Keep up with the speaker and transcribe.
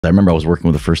I remember I was working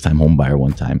with a first-time home buyer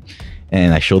one time,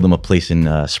 and I showed them a place in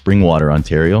Springwater,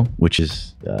 Ontario, which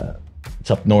is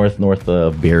it's up north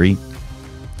of Barrie.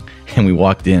 And we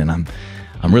walked in, and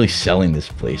I'm really selling this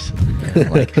place.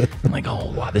 I'm like,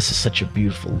 oh wow, this is such a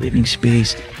beautiful living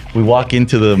space. We walk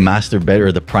into the master bed,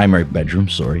 or the primary bedroom.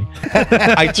 Sorry,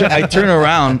 I turn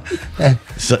around.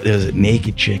 So there's a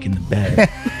naked chick in the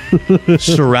bed,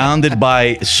 surrounded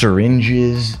by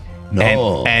syringes.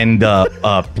 And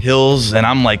pills, and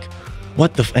I'm like,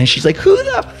 what the and she's like, who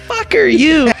the fuck are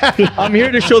you? I'm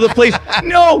here to show the place.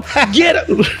 No, get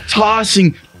it.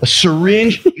 Tossing a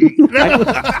syringe.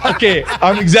 Okay,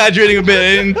 I'm exaggerating a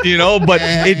bit, you know, but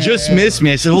it just missed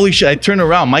me. I said, holy shit. I turn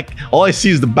around, all I see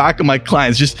is the back of my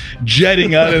clients just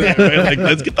jetting out of there. Like,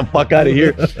 let's get the fuck out of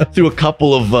here. Threw a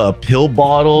couple of pill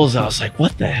bottles. I was like,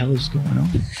 what the hell is going on?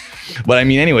 But I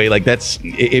mean, anyway, like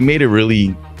it made a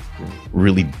really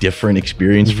different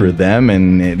experience for them,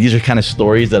 and these are kind of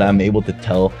stories that I'm able to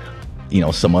tell, you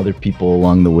know, some other people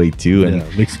along the way too, and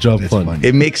it makes the job fun.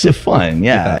 It makes it fun.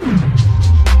 Yeah.